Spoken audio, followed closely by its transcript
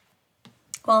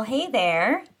Well, hey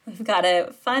there. We've got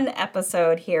a fun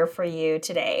episode here for you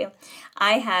today.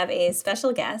 I have a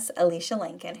special guest, Elysha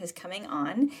Lenkin, who's coming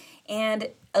on. And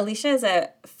Elysha is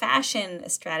a fashion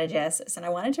strategist, and I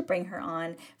wanted to bring her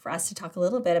on for us to talk a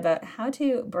little bit about how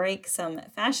to break some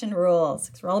fashion rules.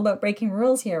 Because we're all about breaking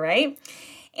rules here, right?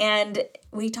 And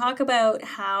we talk about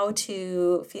how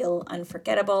to feel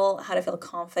unforgettable, how to feel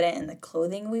confident in the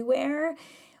clothing we wear.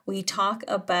 We talk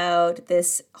about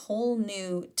this whole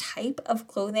new type of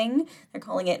clothing. They're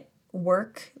calling it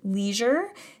work leisure.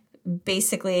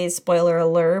 Basically, spoiler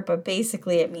alert, but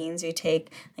basically it means you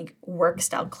take like work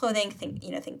style clothing,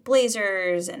 think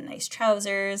blazers and nice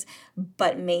trousers,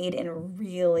 but made in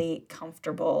really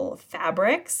comfortable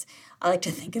fabrics. I like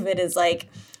to think of it as like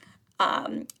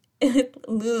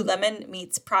Lululemon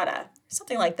meets Prada,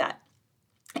 something like that.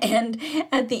 And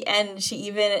at the end, she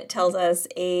even tells us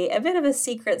a bit of a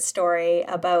secret story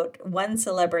about one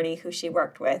celebrity who she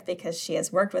worked with, because she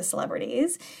has worked with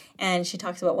celebrities. And she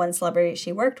talks about one celebrity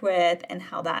she worked with and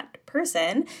how that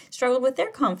person struggled with their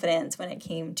confidence when it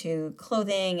came to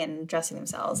clothing and dressing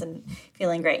themselves and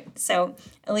feeling great. So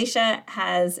Elysha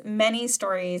has many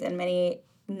stories and many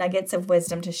nuggets of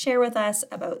wisdom to share with us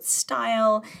about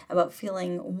style, about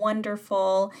feeling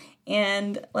wonderful,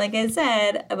 and like I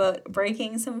said, about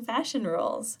breaking some fashion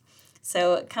rules.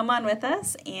 So come on with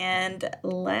us and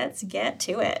let's get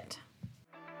to it.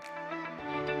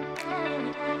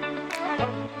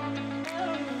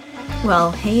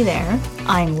 Well, hey there,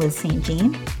 I'm Liz St.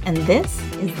 Jean, and this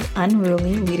is the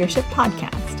Unruly Leadership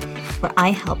Podcast, where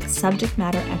I help subject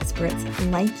matter experts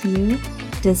like you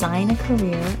design a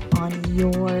career on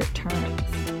your terms.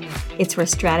 It's where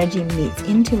strategy meets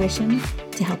intuition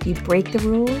to help you break the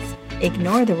rules,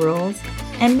 ignore the rules,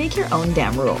 and make your own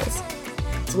damn rules.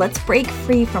 So let's break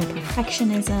free from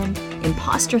perfectionism,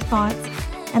 imposter thoughts,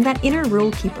 and that inner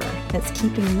rule keeper that's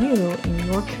keeping you in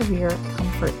your career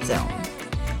comfort zone.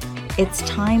 It's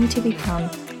time to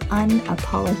become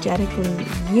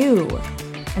unapologetically you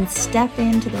and step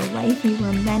into the life you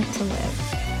were meant to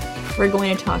live. We're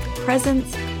going to talk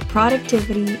presence,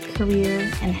 productivity, career,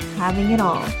 and having it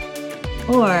all.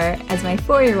 Or, as my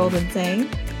 4-year-old would say,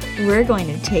 we're going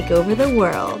to take over the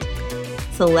world.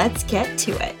 So let's get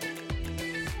to it.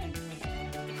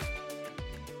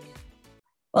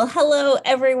 Well, hello,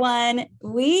 everyone.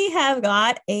 We have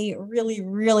got a really,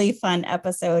 really fun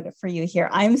episode for you here.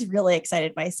 I'm really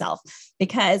excited myself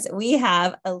because we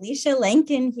have Elysha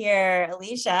Lenkin here.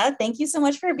 Elysha, thank you so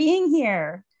much for being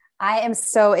here. I am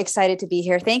so excited to be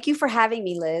here. Thank you for having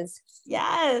me, Liz.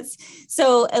 Yes.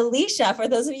 So Elysha, for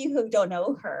those of you who don't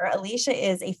know her, Elysha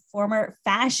is a former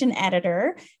fashion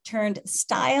editor turned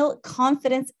style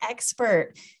confidence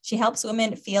expert. She helps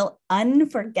women feel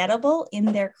unforgettable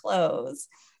in their clothes.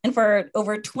 And for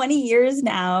over 20 years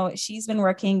now, she's been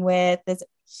working with this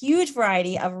huge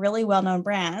variety of really well-known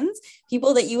brands,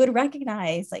 people that you would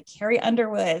recognize like Carrie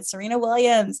Underwood, Serena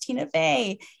Williams, Tina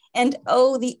Fey, and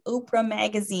the Oprah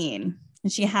magazine.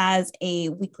 And she has a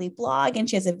weekly blog and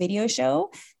she has a video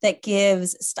show that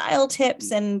gives style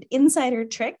tips and insider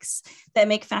tricks that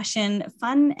make fashion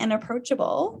fun and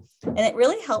approachable. And it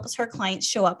really helps her clients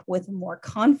show up with more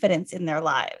confidence in their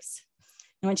lives.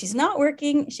 And when she's not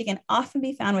working, she can often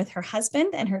be found with her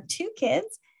husband and her 2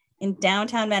 kids in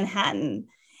downtown Manhattan.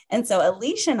 And so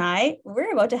Elysha and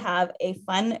we're about to have a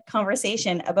fun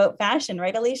conversation about fashion,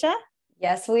 right, Elysha?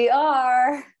 Yes, we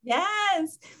are.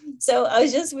 Yes. So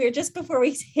we were just before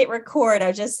we hit record, I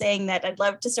was just saying that I'd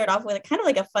love to start off with a kind of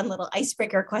like a fun little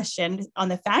icebreaker question on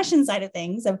the fashion side of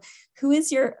things of who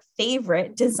is your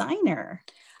favorite designer?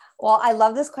 Well, I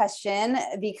love this question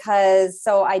because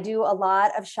I do a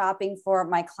lot of shopping for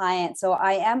my clients. So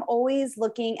I am always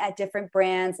looking at different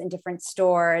brands and different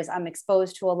stores. I'm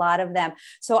exposed to a lot of them.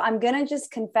 So I'm going to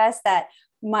just confess that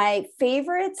my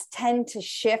favorites tend to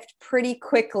shift pretty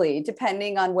quickly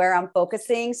depending on where I'm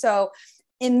focusing. So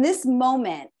in this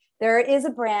moment, there is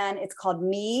a brand, it's called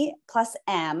Me Plus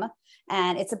M,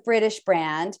 and it's a British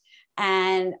brand.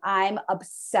 And I'm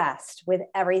obsessed with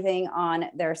everything on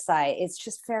their site. It's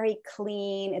just very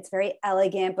clean. It's very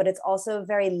elegant, but it's also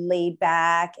very laid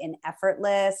back and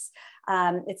effortless.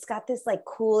 It's got this like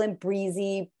cool and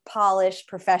breezy, polished,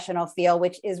 professional feel,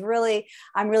 which is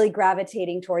I'm really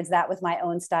gravitating towards that with my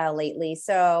own style lately.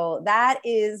 So that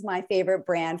is my favorite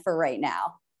brand for right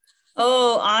now.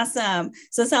 Oh, awesome.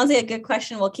 So it sounds like a good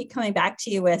question we'll keep coming back to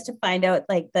you with to find out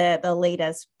like the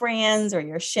latest brands or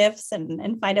your shifts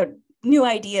and find out new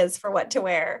ideas for what to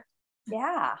wear.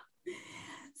 Yeah.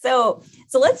 So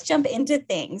let's jump into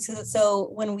things. So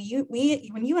when you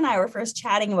and I were first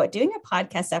chatting about doing a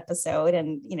podcast episode,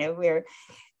 and we're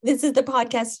This is the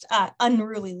podcast,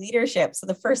 Unruly Leadership. So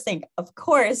the first thing, of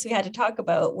course, we had to talk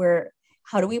about were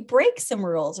how do we break some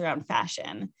rules around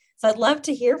fashion? So I'd love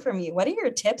to hear from you. What are your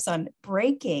tips on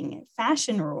breaking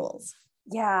fashion rules?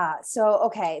 Yeah. So,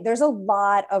 okay, there's a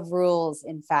lot of rules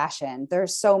in fashion.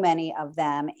 There's so many of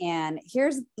them. And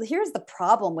here's the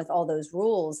problem with all those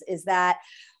rules is that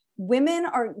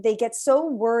they get so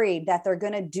worried that they're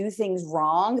going to do things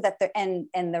wrong that they're,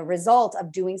 and the result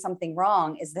of doing something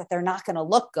wrong is that they're not going to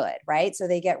look good. Right. So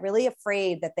they get really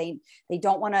afraid that they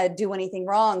don't want to do anything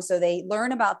wrong. So they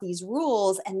learn about these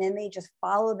rules and then they just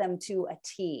follow them to a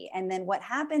T. And then what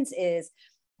happens is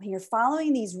when you're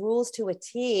following these rules to a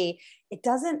T, it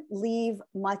doesn't leave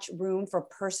much room for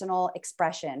personal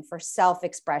expression, for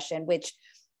self-expression, which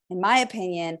in my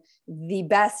opinion, the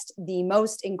best, the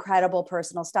most incredible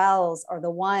personal styles are the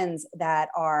ones that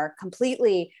are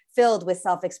completely filled with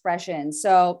self-expression.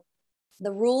 So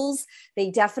the rules, they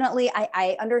definitely,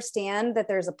 I understand that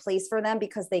there's a place for them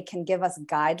because they can give us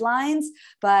guidelines,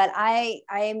 but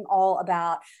I'm all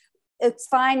about, it's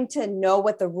fine to know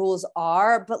what the rules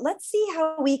are, but let's see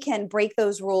how we can break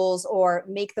those rules or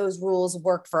make those rules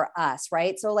work for us,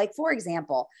 right? So like, for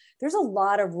example, there's a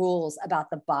lot of rules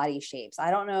about the body shapes. I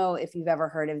don't know if you've ever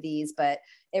heard of these, but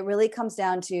it really comes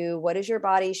down to what is your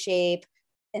body shape?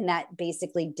 And that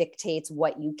basically dictates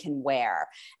what you can wear.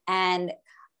 And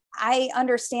I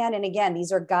understand, and again,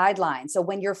 these are guidelines. So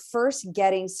when you're first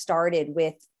getting started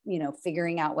with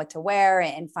figuring out what to wear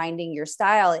and finding your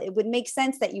style, it would make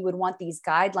sense that you would want these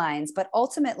guidelines, but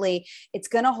ultimately it's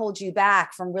going to hold you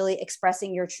back from really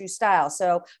expressing your true style.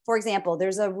 So for example,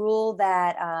 there's a rule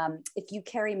that if you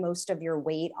carry most of your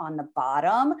weight on the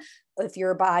bottom, if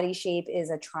your body shape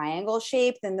is a triangle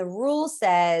shape, then the rule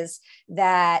says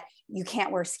that you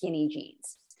can't wear skinny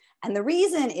jeans. And the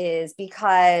reason is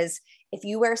because if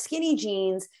you wear skinny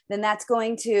jeans, then that's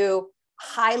going to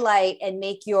highlight and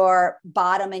make your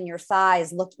bottom and your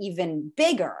thighs look even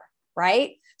bigger,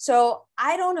 right? So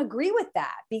I don't agree with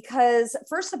that because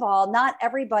first of all, not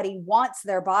everybody wants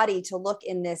their body to look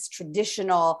in this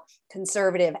traditional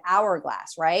conservative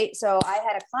hourglass, right? So I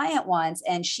had a client once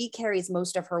and she carries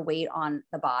most of her weight on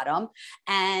the bottom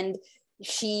and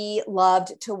she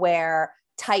loved to wear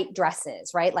tight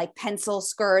dresses, right? Like pencil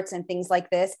skirts and things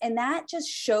like this. And that just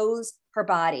shows her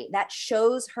body, that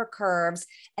shows her curves,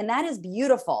 and that is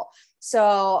beautiful.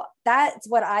 So that's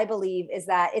what I believe is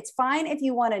that it's fine if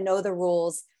you want to know the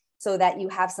rules so that you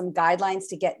have some guidelines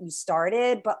to get you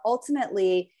started, but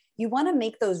ultimately you want to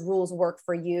make those rules work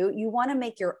for you. You want to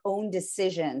make your own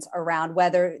decisions around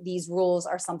whether these rules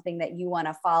are something that you want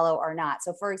to follow or not.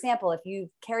 So for example, if you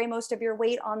carry most of your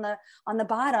weight on the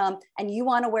bottom and you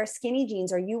want to wear skinny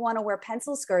jeans or you want to wear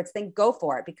pencil skirts, then go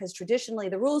for it. Because traditionally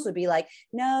the rules would be like,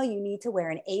 no, you need to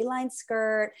wear an A-line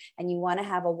skirt and you want to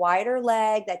have a wider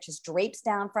leg that just drapes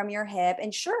down from your hip.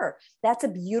 And sure, that's a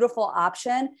beautiful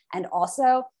option. And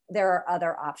also there are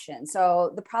other options.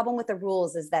 So the problem with the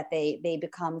rules is that they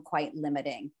become quite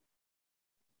limiting.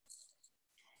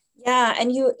 Yeah,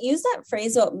 and you use that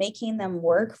phrase about making them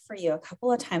work for you a couple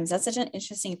of times. That's such an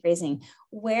interesting phrasing.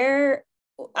 Where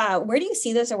do you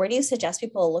see this, or where do you suggest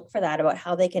people look for that about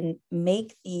how they can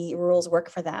make the rules work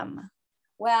for them?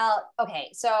 Well,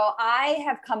 okay, so I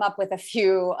have come up with a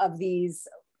few of these.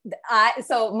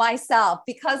 So myself,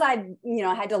 because I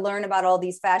had to learn about all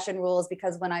these fashion rules,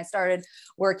 because when I started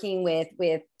working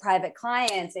with private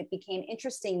clients, it became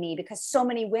interesting me because so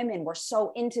many women were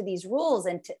so into these rules.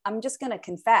 And I'm just going to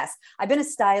confess, I've been a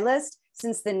stylist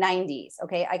since the 90s.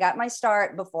 Okay. I got my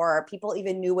start before people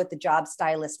even knew what the job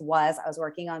stylist was. I was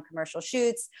working on commercial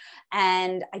shoots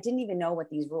and I didn't even know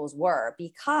what these rules were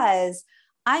because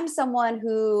I'm someone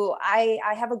who I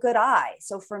have a good eye.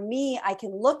 So for me, I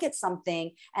can look at something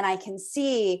and I can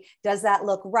see, does that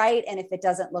look right? And if it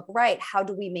doesn't look right, how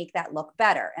do we make that look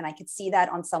better? And I could see that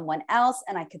on someone else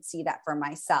and I could see that for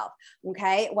myself.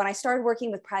 Okay. When I started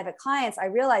working with private clients, I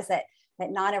realized that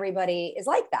not everybody is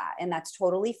like that. And that's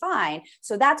totally fine.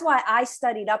 So that's why I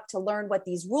studied up to learn what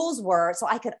these rules were so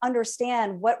I could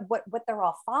understand what they're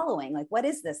all following. Like, what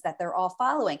is this that they're all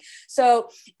following? So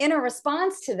in a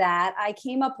response to that, I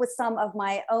came up with some of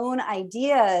my own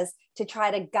ideas to try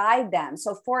to guide them.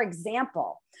 So for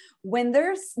example, when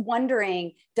they're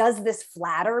wondering, does this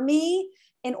flatter me?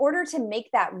 In order to make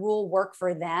that rule work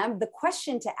for them, the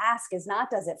question to ask is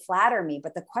not, does it flatter me?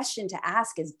 But the question to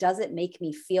ask is, does it make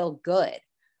me feel good?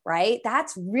 Right?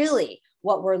 That's really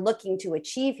what we're looking to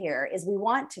achieve here is we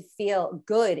want to feel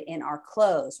good in our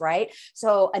clothes, right?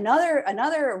 So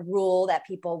another rule that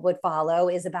people would follow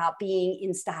is about being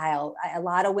in style. A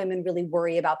lot of women really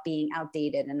worry about being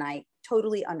outdated, and I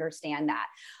totally understand that.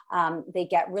 They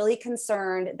get really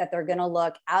concerned that they're going to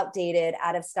look outdated,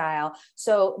 out of style.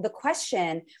 So the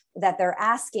question that they're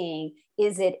asking,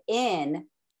 is it in?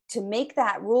 To make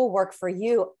that rule work for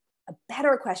you, a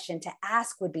better question to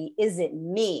ask would be, is it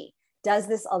me? Does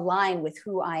this align with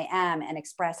who I am and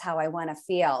express how I want to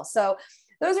feel? So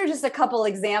those are just a couple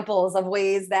examples of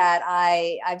ways that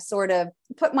I've sort of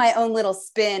put my own little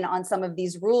spin on some of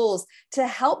these rules to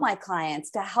help my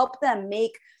clients, to help them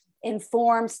make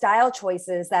informed style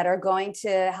choices that are going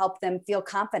to help them feel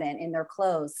confident in their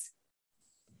clothes.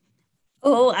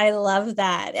 Oh, I love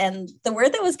that. And the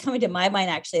word that was coming to my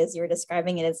mind actually, as you were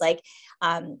describing it, is like,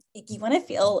 you want to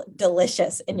feel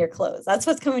delicious in your clothes. That's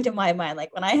what's coming to my mind.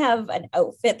 Like when I have an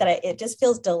outfit that it just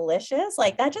feels delicious,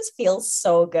 like that just feels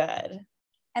so good.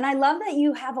 And I love that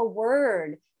you have a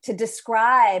word to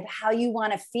describe how you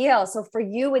want to feel. So for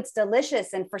you, it's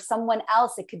delicious. And for someone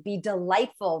else, it could be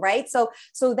delightful, right? So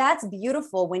that's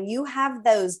beautiful when you have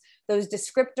those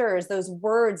descriptors, those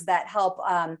words that help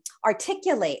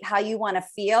articulate how you want to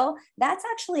feel. That's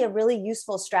actually a really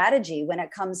useful strategy when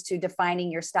it comes to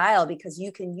defining your style, because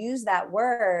you can use that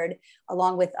word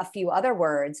along with a few other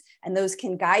words, and those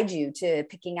can guide you to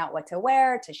picking out what to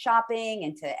wear, to shopping,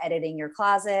 and to editing your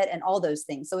closet and all those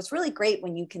things. So it's really great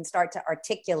when you can start to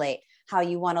articulate how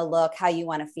you want to look, how you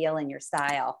want to feel in your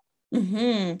style.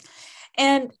 Mm-hmm.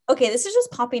 And okay, this is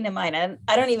just popping to mind. And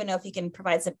I don't even know if you can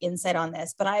provide some insight on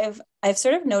this, but I've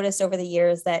sort of noticed over the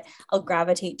years that I'll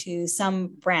gravitate to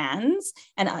some brands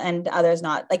and others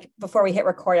not. Like before we hit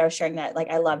record, I was sharing that like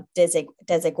I love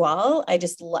Desigual.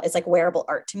 It's like wearable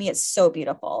art to me. It's so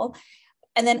beautiful.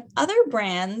 And then other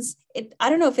brands, I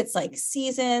don't know if it's like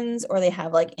seasons or they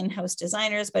have like in-house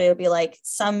designers, but it'll be like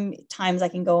sometimes I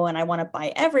can go and I want to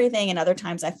buy everything, and other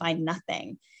times I find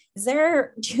nothing.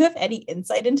 Do you have any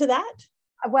insight into that?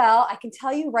 Well, I can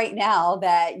tell you right now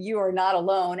that you are not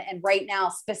alone. And right now,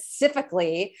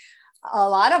 specifically, a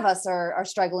lot of us are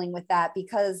struggling with that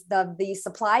because the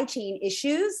supply chain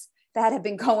issues that have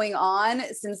been going on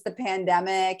since the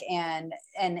pandemic, and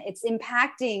it's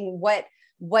impacting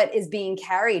what is being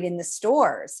carried in the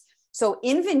stores. So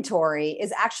inventory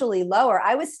is actually lower.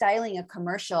 I was styling a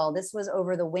commercial. This was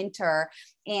over the winter,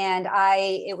 and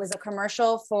it was a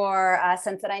commercial for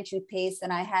Sensodyne toothpaste,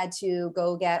 and I had to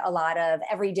go get a lot of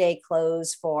everyday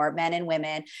clothes for men and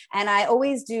women. And I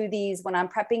always do these when I'm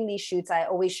prepping these shoots. I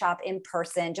always shop in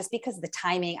person just because of the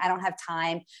timing. I don't have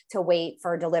time to wait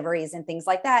for deliveries and things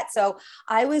like that. So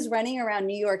I was running around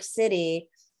New York City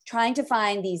trying to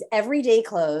find these everyday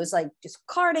clothes, like just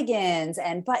cardigans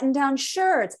and button-down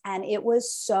shirts. And it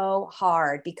was so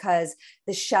hard because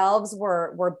the shelves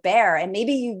were bare. And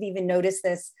maybe you've even noticed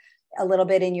this a little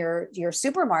bit in your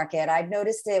supermarket. I've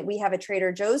noticed it. We have a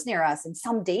Trader Joe's near us, and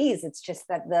some days it's just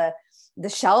that the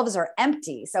shelves are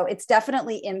empty. So it's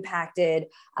definitely impacted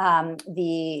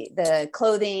the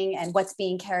clothing and what's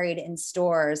being carried in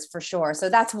stores for sure. So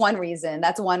that's one reason.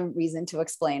 That's one reason to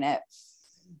explain it.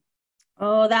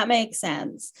 Oh, that makes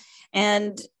sense.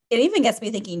 And it even gets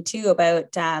me thinking too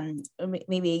about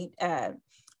maybe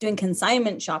doing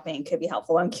consignment shopping could be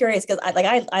helpful. I'm curious because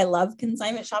I love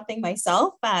consignment shopping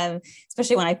myself,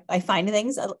 especially when I find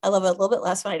things. I love it a little bit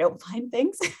less when I don't find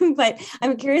things. But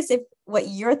I'm curious what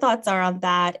your thoughts are on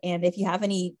that, and if you have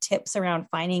any tips around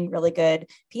finding really good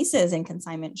pieces in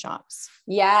consignment shops.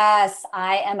 Yes,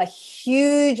 I am a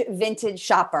huge vintage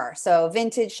shopper. So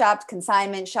vintage shops,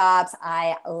 consignment shops,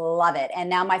 I love it. And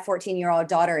now my 14-year-old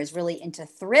daughter is really into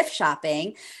thrift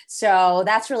shopping. So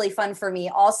that's really fun for me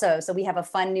also. So we have a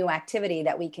fun new activity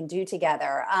that we can do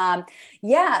together.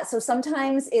 So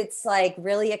sometimes it's like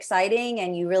really exciting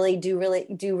and you really do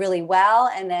really well.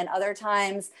 And then other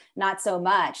times not so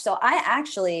much. So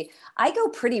I go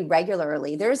pretty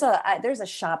regularly. There's a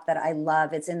shop that I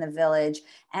love. It's in the Village.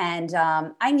 And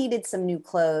I needed some new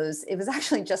clothes. It was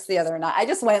actually just the other night. I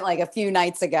just went like a few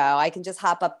nights ago. I can just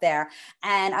hop up there.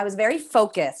 And I was very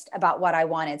focused about what I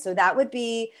wanted. So that would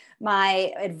be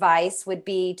my advice, would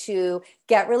be to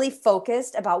get really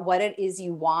focused about what it is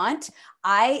you want.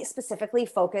 I specifically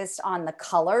focused on the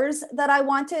colors that I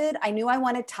wanted. I knew I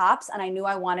wanted tops, and I knew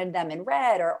I wanted them in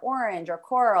red or orange or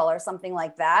coral or something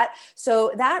like that.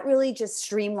 So that really just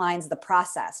streamlines the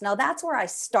process. Now that's where I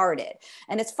started.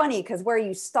 And it's funny because where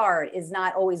you start is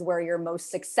not always where you're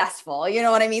most successful. You know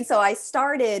what I mean? So I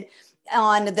started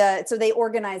so they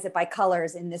organize it by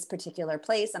colors in this particular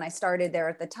place. And I started there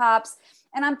at the tops.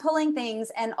 and I'm pulling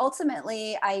things. And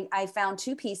ultimately I found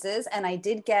two pieces, and I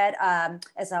did get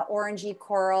as an orangey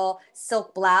coral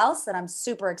silk blouse that I'm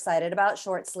super excited about,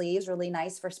 short sleeves, really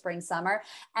nice for spring, summer.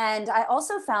 And I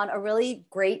also found a really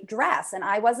great dress, and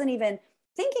I wasn't even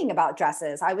thinking about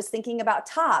dresses. I was thinking about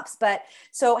tops. But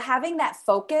so having that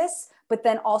focus, but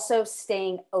then also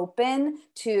staying open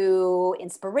to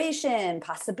inspiration,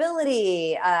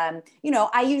 possibility. I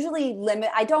usually limit.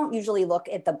 I don't usually look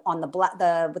at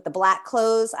with the black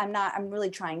clothes. I'm really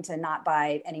trying to not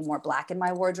buy any more black in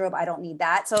my wardrobe. I don't need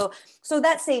that. So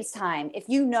that saves time. If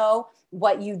you know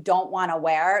what you don't want to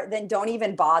wear, then don't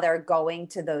even bother going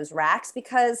to those racks,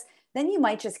 because then you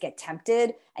might just get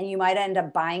tempted and you might end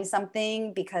up buying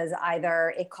something because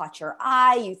either it caught your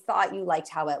eye, you thought you liked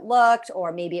how it looked,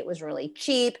 or maybe it was really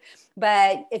cheap.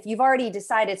 But if you've already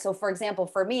decided, so for example,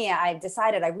 for me, I've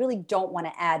decided I really don't want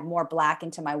to add more black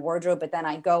into my wardrobe, but then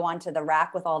I go onto the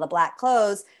rack with all the black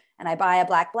clothes and I buy a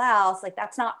black blouse, like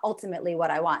that's not ultimately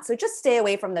what I want. So just stay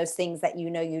away from those things that you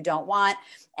know you don't want,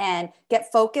 and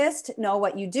get focused, know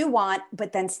what you do want,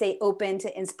 but then stay open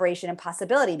to inspiration and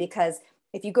possibility. Because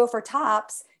if you go for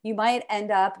tops, you might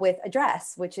end up with a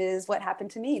dress, which is what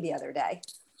happened to me the other day.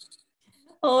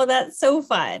 Oh, that's so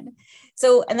fun.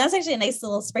 So, and that's actually a nice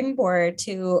little springboard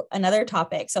to another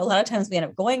topic. So a lot of times we end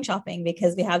up going shopping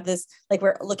because we have this, like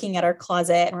we're looking at our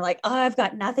closet and we're like, oh, I've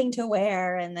got nothing to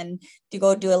wear. And then to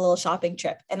go do a little shopping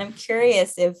trip. And I'm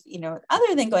curious if,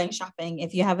 other than going shopping,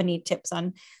 if you have any tips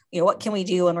on, what can we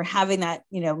do when we're having that,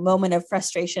 moment of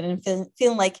frustration and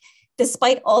feeling like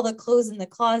despite all the clothes in the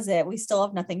closet, we still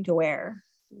have nothing to wear.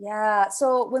 Yeah.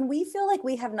 So when we feel like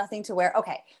we have nothing to wear,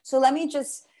 okay. So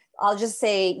I'll just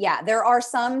say, yeah, there are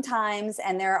some times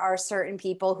and there are certain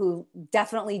people who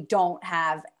definitely don't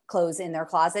have clothes in their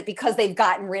closet because they've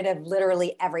gotten rid of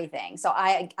literally everything. So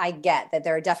I get that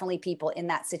there are definitely people in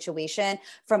that situation.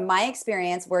 From my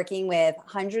experience working with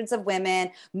hundreds of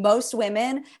women, most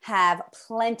women have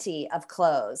plenty of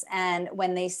clothes. And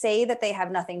when they say that they have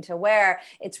nothing to wear,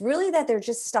 it's really that they're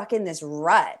just stuck in this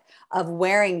rut of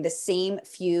wearing the same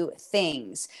few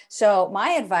things. So my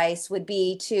advice would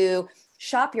be to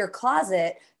shop your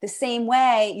closet the same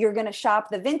way you're going to shop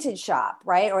the vintage shop,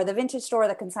 right? Or the vintage store,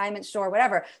 the consignment store,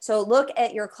 whatever. So look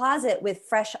at your closet with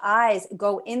fresh eyes,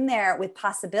 go in there with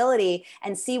possibility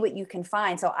and see what you can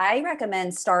find. So I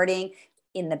recommend starting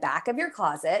in the back of your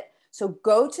closet. So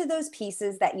go to those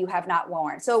pieces that you have not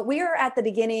worn. So we are at the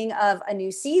beginning of a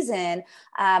new season.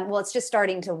 Well, it's just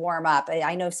starting to warm up.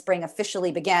 I know spring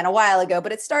officially began a while ago,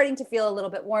 but it's starting to feel a little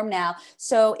bit warm now.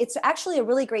 So it's actually a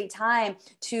really great time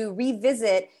to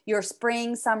revisit your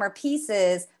spring, summer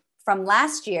pieces from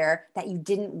last year that you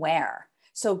didn't wear.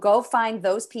 So go find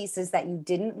those pieces that you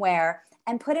didn't wear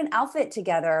and put an outfit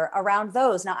together around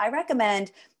those. Now, I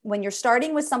recommend when you're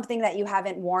starting with something that you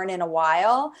haven't worn in a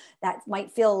while, that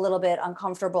might feel a little bit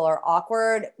uncomfortable or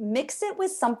awkward, mix it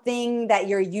with something that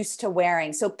you're used to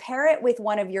wearing. So pair it with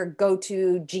one of your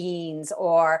go-to jeans,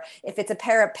 or if it's a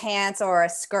pair of pants or a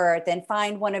skirt, then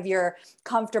find one of your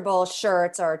comfortable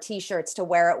shirts or t-shirts to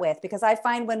wear it with. Because I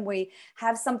find when we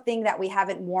have something that we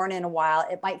haven't worn in a while,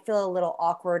 it might feel a little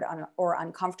awkward or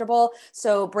uncomfortable.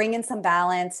 So bring in some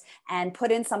balance and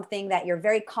put in something that you're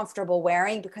very comfortable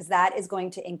wearing, because that is going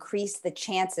to increase the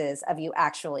chances of you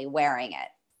actually wearing it.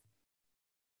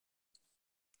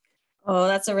 Oh,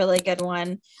 that's a really good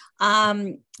one.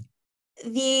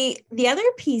 The other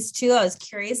piece too, I was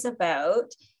curious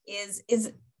about is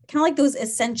kind of like those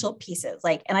essential pieces.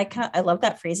 Like, and I love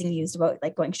that phrasing you used about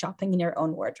like going shopping in your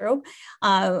own wardrobe.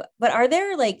 But are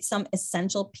there like some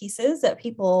essential pieces that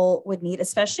people would need,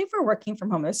 especially for working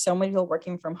from home? There's so many people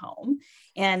working from home.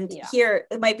 And here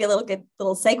it might be a little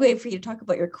segue for you to talk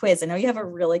about your quiz. I know you have a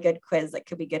really good quiz that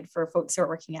could be good for folks who are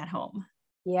working at home.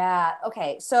 Yeah.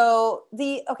 Okay. So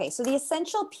the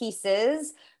essential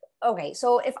pieces. Okay.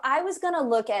 So if I was going to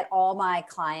look at all my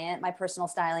personal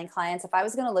styling clients, if I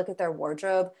was going to look at their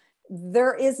wardrobe,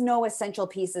 there is no essential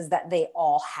pieces that they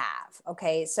all have.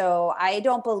 Okay. So I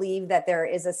don't believe that there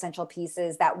is essential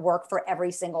pieces that work for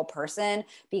every single person,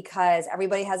 because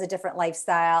everybody has a different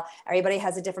lifestyle. Everybody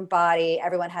has a different body.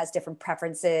 Everyone has different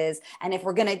preferences. And if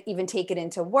we're going to even take it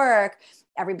into work,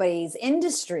 everybody's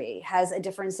industry has a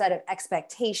different set of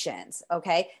expectations.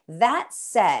 Okay. That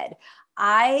said,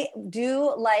 I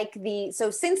do like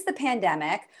so since the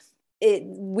pandemic,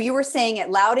 we were saying it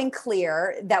loud and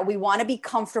clear that we want to be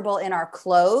comfortable in our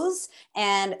clothes,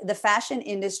 and the fashion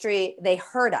industry, they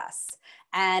heard us,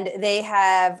 and they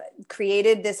have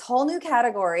created this whole new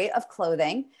category of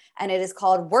clothing, and it is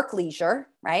called work leisure,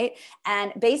 right?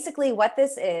 And basically what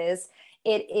this is,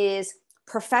 it is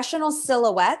professional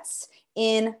silhouettes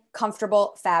in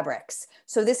comfortable fabrics.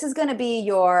 So this is going to be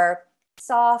your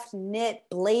soft knit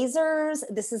blazers.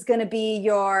 This is going to be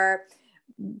your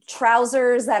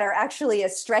trousers that are actually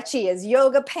as stretchy as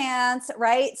yoga pants,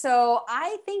 right? So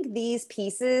I think these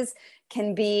pieces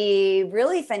can be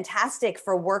really fantastic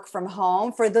for work from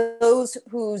home, for those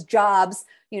whose jobs,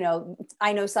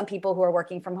 I know some people who are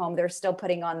working from home, they're still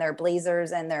putting on their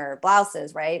blazers and their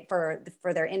blouses, right, for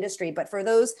their industry. But for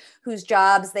those whose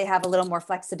jobs, they have a little more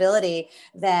flexibility,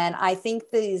 then I think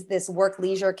this work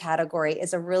leisure category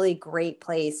is a really great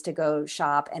place to go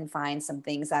shop and find some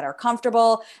things that are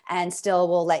comfortable and still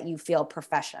will let you feel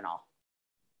professional.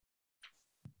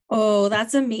 Oh,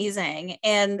 that's amazing.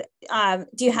 And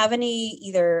do you have any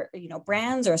either,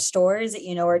 brands or stores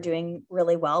that are doing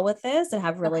really well with this and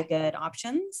have really good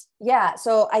options? Yeah.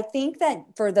 So I think that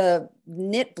for the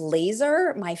knit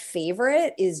blazer, my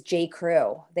favorite is J.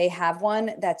 Crew. They have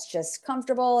one that's just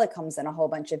comfortable. It comes in a whole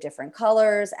bunch of different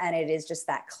colors, and it is just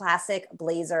that classic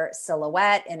blazer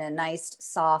silhouette in a nice,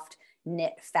 soft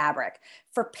knit fabric.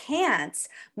 For pants,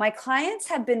 my clients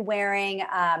have been wearing,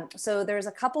 so there's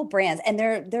a couple brands, and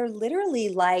they're literally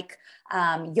like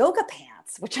yoga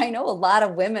pants, which I know a lot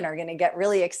of women are going to get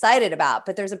really excited about.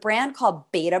 But there's a brand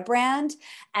called Beta Brand,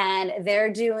 and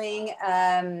they're doing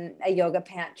a yoga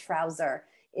pant trouser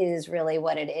is really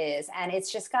what it is. And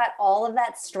it's just got all of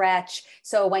that stretch.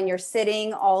 So when you're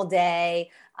sitting all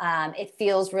day, it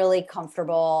feels really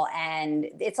comfortable, and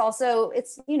it's also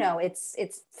it's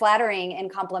flattering and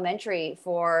complimentary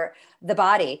for the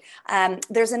body.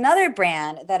 There's another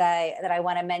brand that I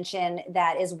want to mention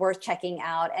that is worth checking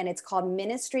out, and it's called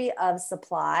Ministry of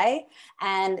Supply.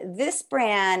 And this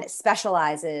brand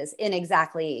specializes in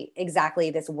exactly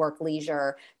this work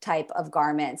leisure type of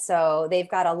garment. So they've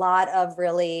got a lot of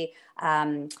really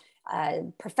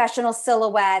professional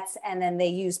silhouettes, and then they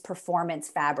use performance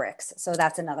fabrics. So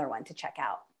that's another one to check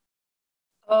out.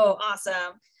 Oh,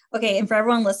 awesome. Okay. And for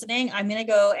everyone listening, I'm going to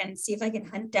go and see if I can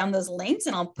hunt down those links,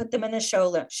 and I'll put them in the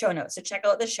show notes. So check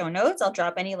out the show notes. I'll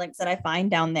drop any links that I find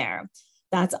down there.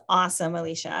 That's awesome,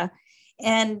 Elysha.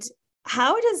 And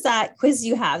how does that quiz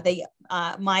you have, the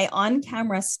my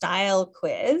on-camera style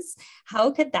quiz,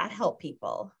 how could that help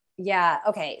people? Yeah.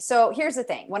 Okay. So here's the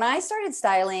thing. When I started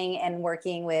styling and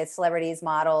working with celebrities,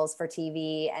 models for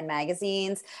TV and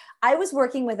magazines, I was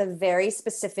working with a very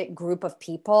specific group of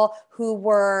people who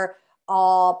were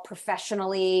all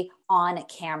professionally on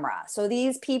camera. So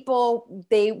these people,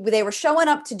 they were showing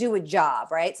up to do a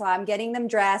job, right? So I'm getting them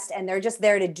dressed, and they're just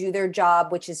there to do their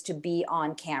job, which is to be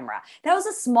on camera. That was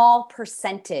a small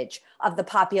percentage of the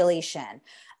population.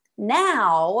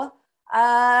 Now,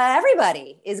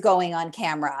 everybody is going on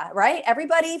camera, right?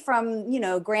 Everybody from,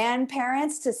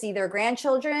 grandparents to see their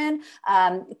grandchildren,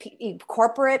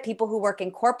 corporate people who work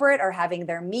in corporate are having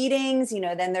their meetings.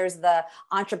 Then there's the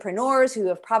entrepreneurs who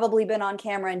have probably been on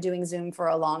camera and doing Zoom for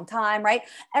a long time, right?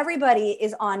 Everybody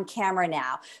is on camera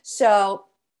now. So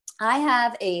I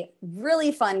have a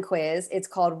really fun quiz. It's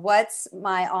called What's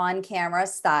My On-Camera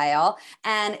Style?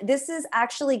 And this is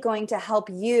actually going to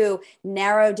help you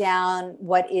narrow down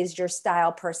what is your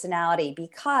style personality,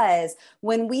 because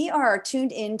when we are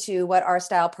tuned into what our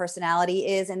style personality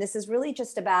is, and this is really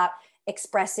just about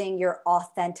expressing your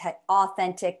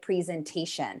authentic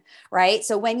presentation, right?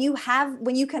 So when you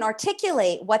can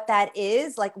articulate what that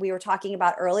is, like we were talking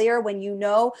about earlier, when you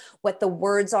know what the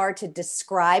words are to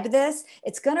describe this,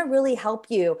 it's going to really help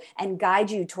you and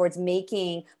guide you towards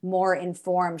making more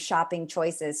informed shopping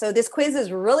choices. So this quiz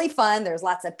is really fun. There's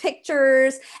lots of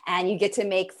pictures, and you get to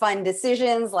make fun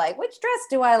decisions like, which dress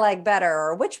do I like better,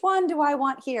 or which one do I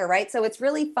want here, right? So it's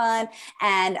really fun.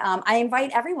 And I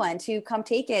invite everyone to come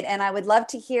take it. And I would love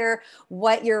to hear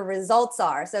what your results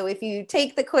are. So if you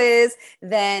take the quiz,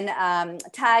 then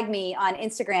tag me on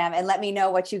Instagram and let me know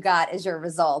what you got as your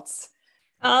results.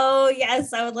 Oh,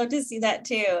 yes, I would love to see that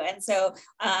too. And so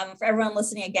for everyone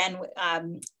listening again,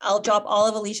 I'll drop all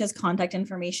of Elysha's contact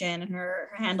information and her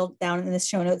handle down in the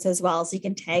show notes as well, so you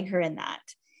can tag her in that.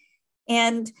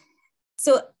 And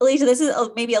so, Elysha, this is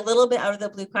maybe a little bit out of the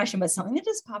blue question, but something that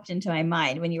just popped into my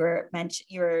mind when you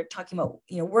were talking about,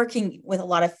 working with a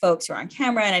lot of folks who are on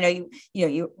camera. And I know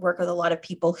you work with a lot of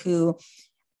people who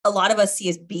a lot of us see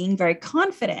as being very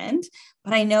confident,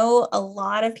 but I know a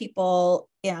lot of people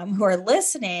who are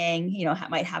listening,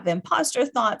 might have imposter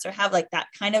thoughts or have like that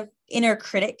kind of inner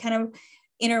critic, kind of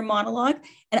inner monologue.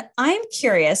 And I'm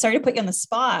curious, sorry to put you on the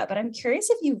spot, but I'm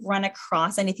curious if you've run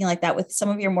across anything like that with some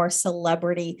of your more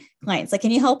celebrity clients. Like,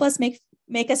 can you help us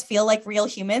make us feel like real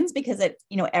humans, because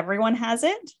everyone has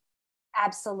it?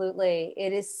 Absolutely.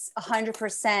 It is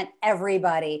 100%.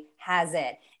 Everybody has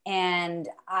it. And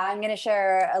I'm going to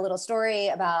share a little story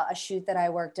about a shoot that I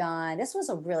worked on. This was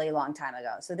a really long time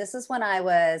ago. So this is when I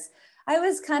was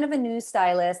kind of a new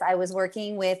stylist. I was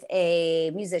working with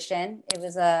a musician. It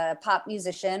was a pop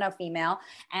musician, a female,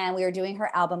 and we were doing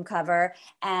her album cover.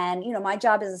 And, you know, my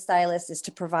job as a stylist is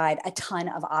to provide a ton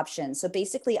of options. So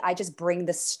basically, I just bring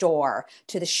the store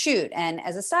to the shoot. And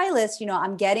as a stylist, you know,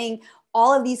 I'm getting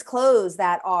all of these clothes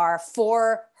that are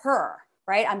for her.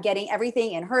 Right? I'm getting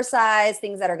everything in her size,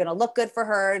 things that are going to look good for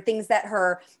her, things that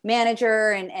her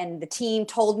manager and the team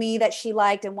told me that she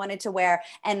liked and wanted to wear.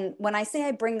 And when I say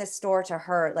I bring the store to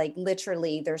her, like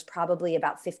literally there's probably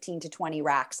about 15 to 20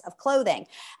 racks of clothing.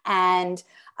 And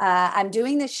I'm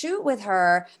doing this shoot with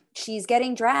her. She's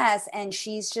getting dressed and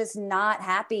she's just not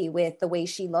happy with the way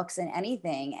she looks in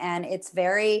anything. And it's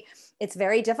very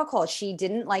difficult. She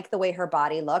didn't like the way her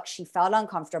body looked. She felt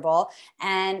uncomfortable,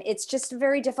 and it's just a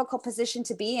very difficult position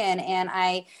to be in. And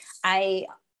I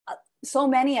so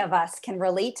many of us can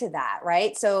relate to that,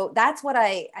 right? So that's what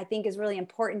I think is really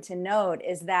important to note,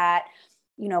 is that,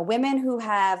 you know, women who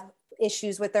have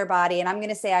issues with their body, and I'm going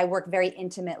to say I work very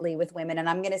intimately with women, and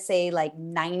I'm going to say like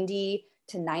 90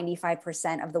 to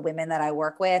 95% of the women that I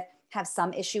work with have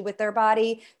some issue with their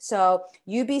body. So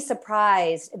you'd be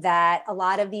surprised that a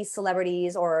lot of these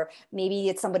celebrities, or maybe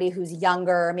it's somebody who's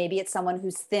younger, maybe it's someone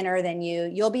who's thinner than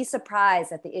you'll be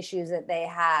surprised at the issues that they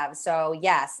have. So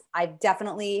yes, I've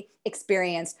definitely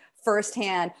experienced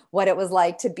firsthand what it was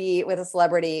like to be with a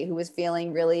celebrity who was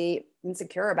feeling really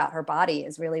insecure about her body,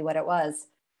 is really what it was.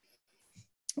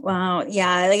 Wow.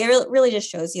 Yeah. Like it really just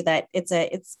shows you that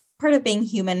it's part of being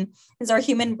human, is our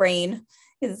human brain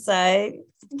is,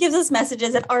 gives us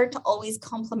messages that aren't always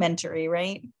complimentary,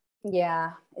 right?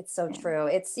 Yeah, it's so true.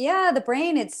 It's, yeah, the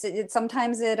brain, it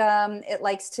sometimes it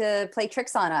likes to play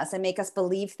tricks on us and make us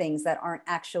believe things that aren't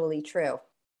actually true.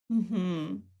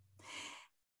 Mm-hmm.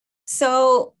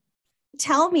 So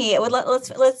tell me, let's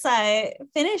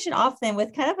finish it off then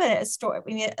with kind of a story.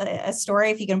 We need a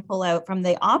story, if you can pull out from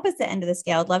the opposite end of the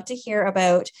scale. I'd love to hear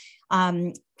about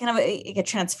kind of a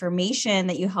transformation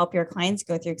that you help your clients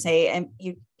go through. Say, and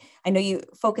I know you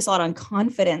focus a lot on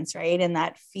confidence, right? And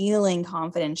that feeling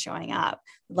confident showing up.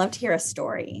 I'd love to hear a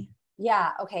story.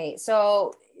 Yeah. Okay.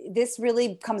 So this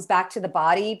really comes back to the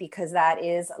body, because that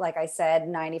is, like I said,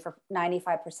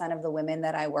 95% of the women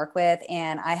that I work with.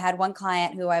 And I had one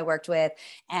client who I worked with,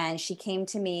 and she came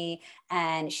to me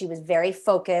and she was very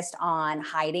focused on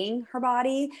hiding her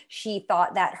body. She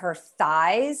thought that her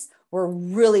thighs were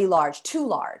really large, too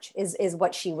large is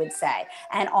what she would say.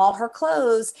 And all her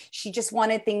clothes, she just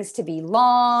wanted things to be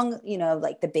long, you know,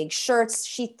 like the big shirts.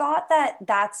 She thought that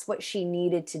that's what she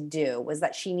needed to do, was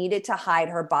that she needed to hide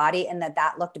her body, and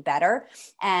that looked better.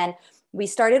 And we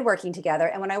started working together.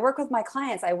 And when I work with my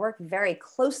clients, I work very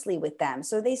closely with them.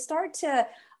 So they start to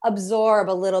absorb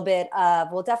a little bit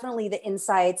of, well, definitely the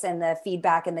insights and the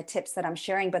feedback and the tips that I'm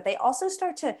sharing, but they also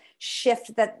start to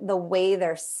shift the way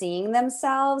they're seeing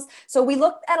themselves. So we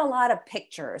looked at a lot of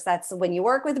pictures. That's when you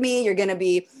work with me, you're going to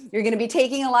be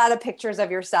taking a lot of pictures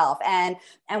of yourself, and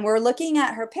we're looking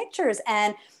at her pictures,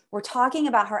 and we're talking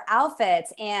about her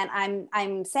outfits, and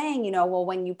I'm saying, you know, well,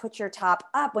 when you put your top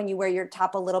up, when you wear your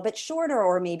top a little bit shorter,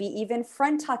 or maybe even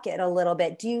front tuck it a little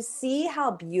bit, do you see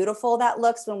how beautiful that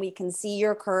looks when we can see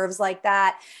your curves like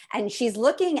that? And she's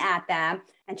looking at them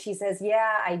and she says,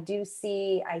 yeah, I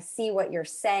see what you're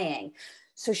saying.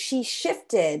 So she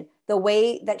shifted the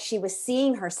way that she was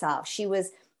seeing herself.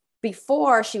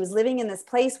 Before, she was living in this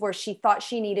place where she thought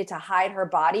she needed to hide her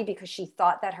body because she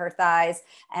thought that her thighs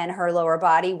and her lower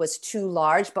body was too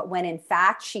large. But when in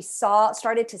fact she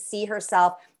started to see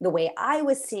herself the way I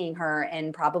was seeing her,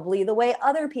 and probably the way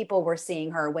other people were seeing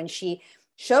her when she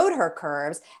showed her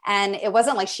curves. And it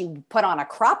wasn't like she put on a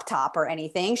crop top or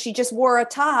anything. She just wore a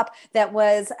top that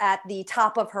was at the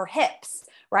top of her hips,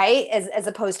 right? As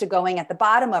opposed to going at the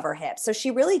bottom of her hips. So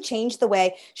she really changed the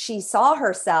way she saw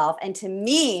herself. And to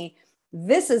me,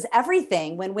 this is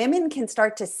everything. When women can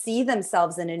start to see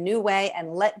themselves in a new way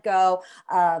and let go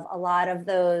of a lot of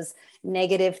those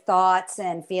negative thoughts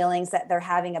and feelings that they're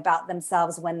having about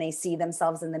themselves when they see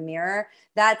themselves in the mirror,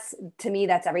 to me,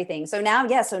 that's everything. So now,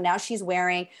 so now she's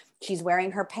wearing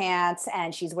her pants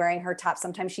and she's wearing her top.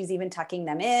 Sometimes she's even tucking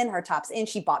them in, her tops in.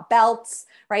 She bought belts,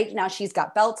 right? Now she's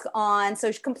got belts on.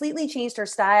 So she completely changed her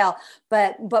style.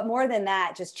 But more than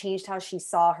that, just changed how she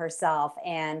saw herself,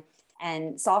 and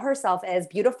saw herself as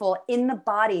beautiful in the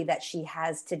body that she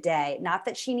has today. Not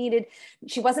that she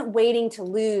wasn't waiting to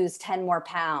lose 10 more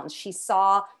pounds. She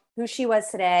saw who she was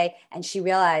today, and she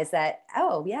realized that,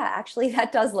 oh yeah, actually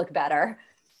that does look better.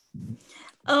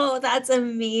 Oh, that's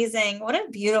amazing. What a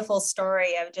beautiful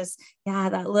story of just, yeah,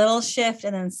 that little shift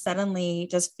and then suddenly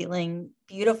just feeling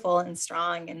beautiful and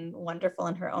strong and wonderful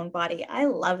in her own body. I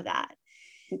love that.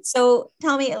 So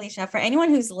tell me, Elysha, for anyone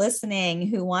who's listening,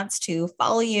 who wants to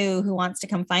follow you, who wants to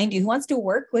come find you, who wants to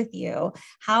work with you,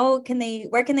 where can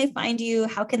they find you?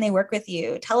 How can they work with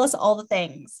you? Tell us all the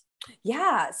things.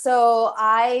 Yeah. So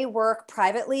I work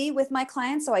privately with my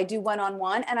clients. So I do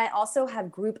one-on-one, and I also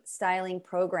have group styling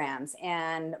programs.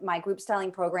 And my group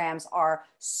styling programs are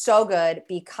so good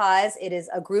because it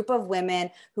is a group of women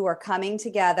who are coming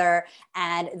together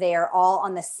and they are all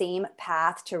on the same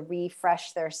path to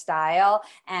refresh their style.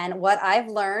 And what I've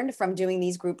learned from doing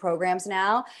these group programs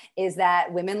now is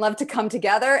that women love to come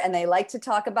together and they like to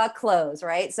talk about clothes,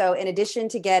 right? So in addition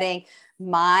to getting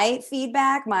my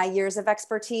feedback, my years of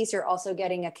expertise, you're also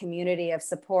getting a community of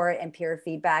support and peer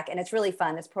feedback. And it's really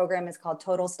fun. This program is called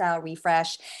Total Style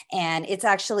Refresh, and it's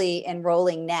actually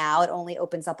enrolling now. It only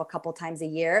opens up a couple times a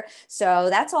year.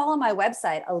 So that's all on my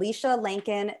website,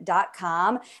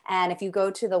 ElyshaLenkin.com. And if you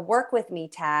go to the Work With Me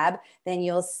tab, then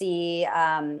you'll see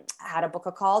how to book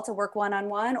a call to work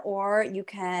one-on-one, or you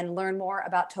can learn more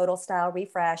about Total Style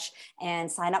Refresh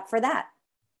and sign up for that.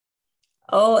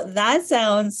 Oh, that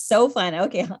sounds so fun.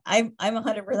 Okay, I'm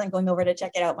 100% going over to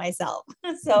check it out myself.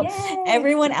 So Yay!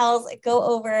 everyone else, go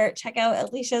over, check out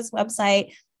Alicia's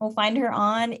website. We'll find her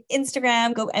on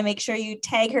Instagram. Go and make sure you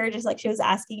tag her, just like she was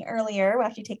asking earlier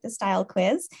after you take the style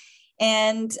quiz.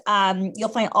 And you'll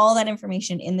find all that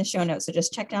information in the show notes. So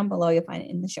just check down below. You'll find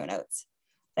it in the show notes.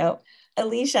 So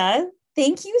Elysha,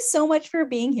 thank you so much for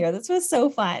being here. This was so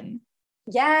fun.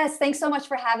 Yes, thanks so much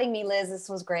for having me, Liz. This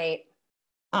was great.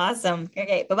 Awesome.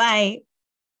 Okay, bye-bye.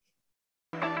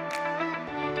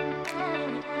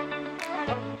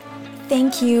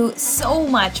 Thank you so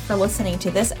much for listening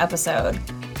to this episode.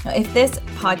 Now, if this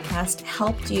podcast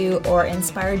helped you or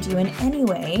inspired you in any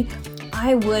way,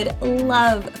 I would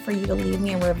love for you to leave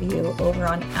me a review over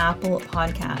on Apple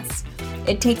Podcasts.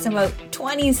 It takes about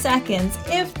 20 seconds,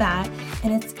 if that,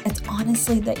 and it's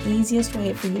honestly the easiest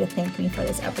way for you to thank me for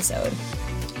this episode.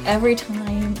 Every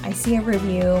time I see a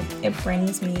review, it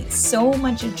brings me so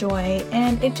much joy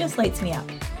and it just lights me up.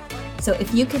 So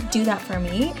if you could do that for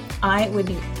me, I would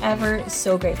be ever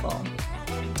so grateful.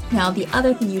 Now, the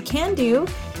other thing you can do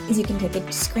is you can take a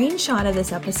screenshot of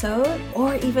this episode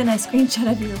or even a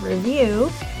screenshot of your review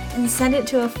and send it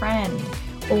to a friend,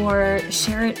 or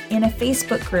share it in a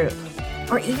Facebook group,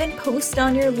 or even post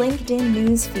on your LinkedIn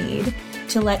newsfeed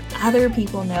to let other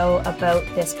people know about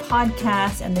this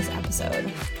podcast and this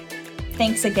episode.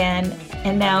 Thanks again.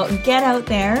 And now get out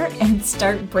there and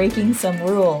start breaking some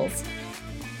rules.